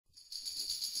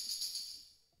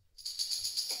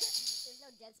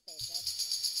dead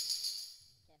space,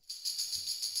 right?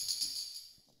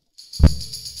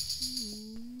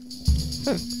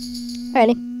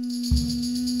 Alrighty.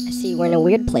 I see we're in a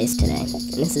weird place today, and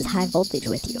this is High Voltage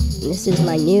with you. And this is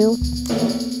my new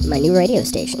radio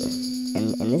station,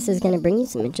 and this is gonna bring you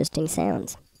some interesting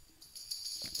sounds,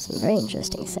 some very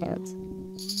interesting sounds.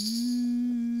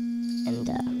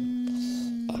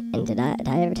 And did I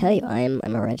ever tell you I'm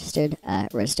a registered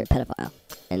pedophile?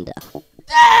 And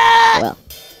well,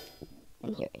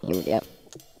 and here we go.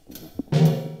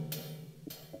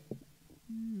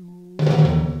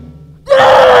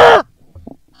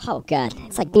 Oh god,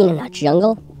 it's like being in a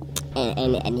jungle,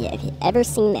 and yeah, have you ever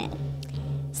seen that?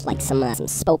 It's like some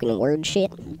spoken word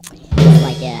shit. It's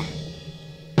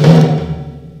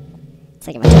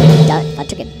like if I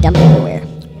took a dump everywhere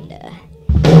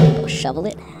and go shovel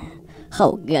it.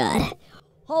 Oh god.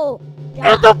 Oh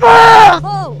god. It's the bird!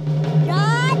 Oh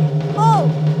god. Oh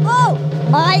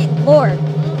my lord.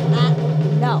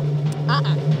 No.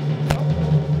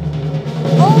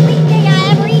 Only thing I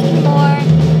ever eat anymore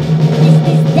is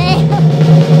this damn.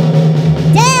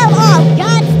 Oh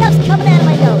god, stuff's coming out of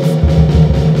my nose.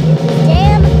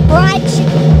 Damn fried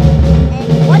chicken.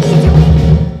 And what are you doing?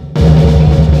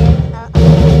 I'm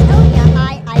telling you,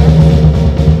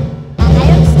 I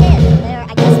understand. There, I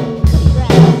guess could be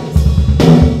grasshoppers.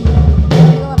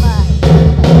 Middle of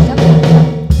jumping.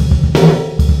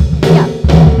 Yeah.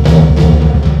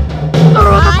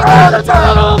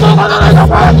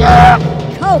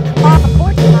 Coke off a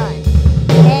porcupine.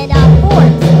 And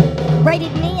Forbes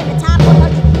rated me in the top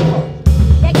 100 people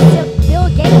next to Bill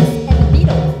Gates and the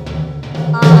Beatles.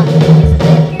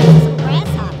 Here's some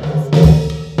grasshoppers.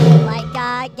 Like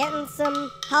getting some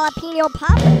jalapeno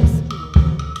poppers.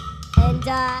 And I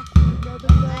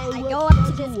go up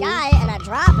to this guy and I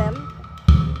drop him.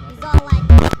 He's all like,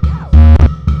 yo.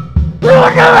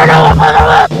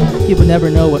 He would never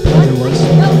know what pleasure was.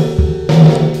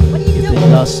 What are you If doing? it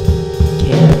thus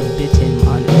came and bit him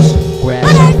on his grass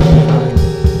behind.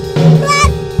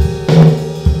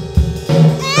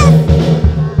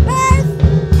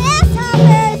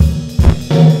 Asshoppers!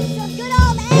 Some good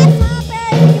old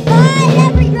asshoppers you can buy at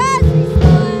every grocery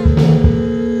store.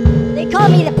 They call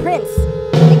me the prince.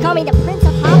 They call me the prince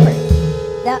of hoppers.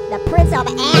 The prince of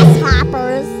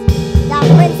asshoppers. The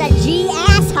prince of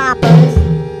G-asshoppers.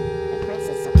 The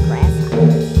princess of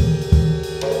grasshoppers.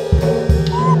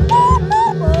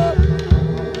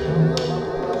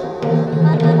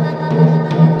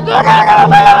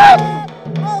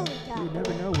 Holy He cow. would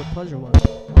never know what pleasure was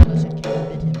unless it came and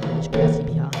bit him on his grassy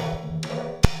behind.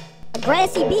 A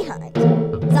grassy behind. Is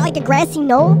that like a grassy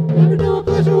knoll? Never know what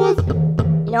pleasure was.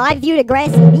 You know, I viewed a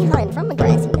grassy behind from a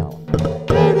grassy knoll.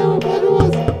 Never know what pleasure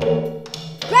was.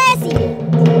 Grassy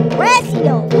behind. Grassy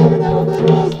knoll. Never know what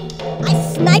pleasure was. I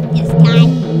sniped this guy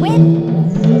with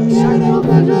Never know what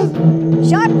pleasure was.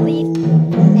 sharp leaf.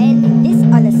 And this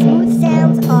are the smooth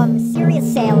sounds of serious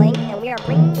sailing. And we are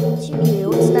bringing to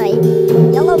you tonight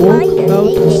Yellow Binder, Walk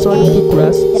out the side of the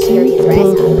grass, the see furious the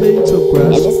grasshopper. blades of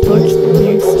grass, And this touch is the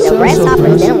weird.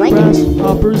 Grasshoppers, they don't like it.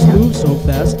 Grasshoppers move so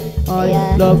fast. I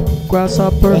love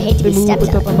grasshopper. They hate to be move stepped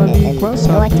with on, the and they don't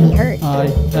grasshopper. like to be hurt. I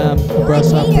am They're like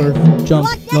grasshopper. haters. Jump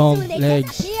Walk next long to them, they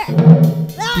legs, disappear. They're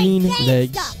like green saying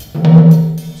legs, stuff.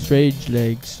 strange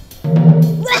legs. Oh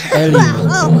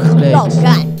legs.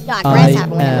 god. God, grasshopper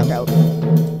went in my am- throat.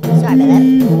 Sorry about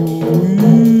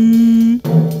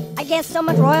that. I get so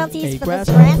much royalties A for this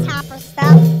grasshopper. grasshopper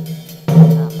stuff.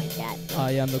 Oh my god.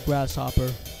 I am the grasshopper.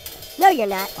 No, you're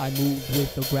not. I move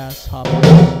with the grasshopper.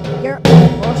 You're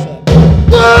bullshit.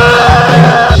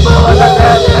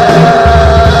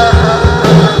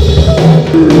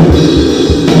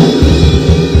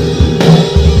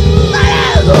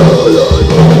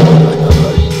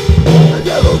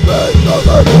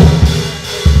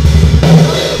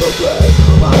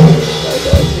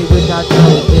 They would not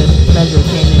know if pleasure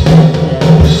came in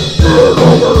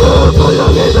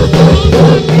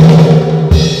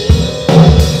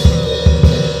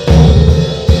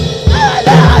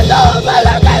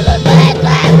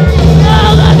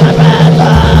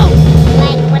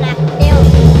Like when I feel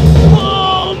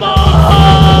Oh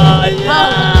my!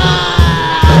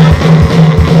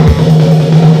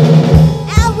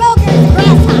 Al Roker is a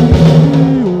grasshopper.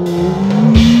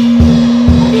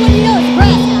 What do you know is a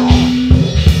grasshopper?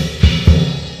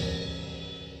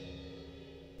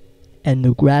 And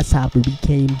the grasshopper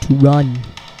became to run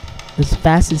as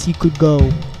fast as he could go.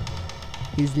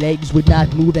 His legs would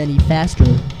not move any faster.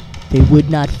 They would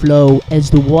not flow as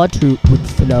the water would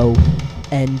flow,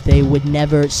 and they would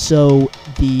never sow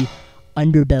the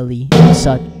underbelly and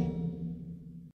such.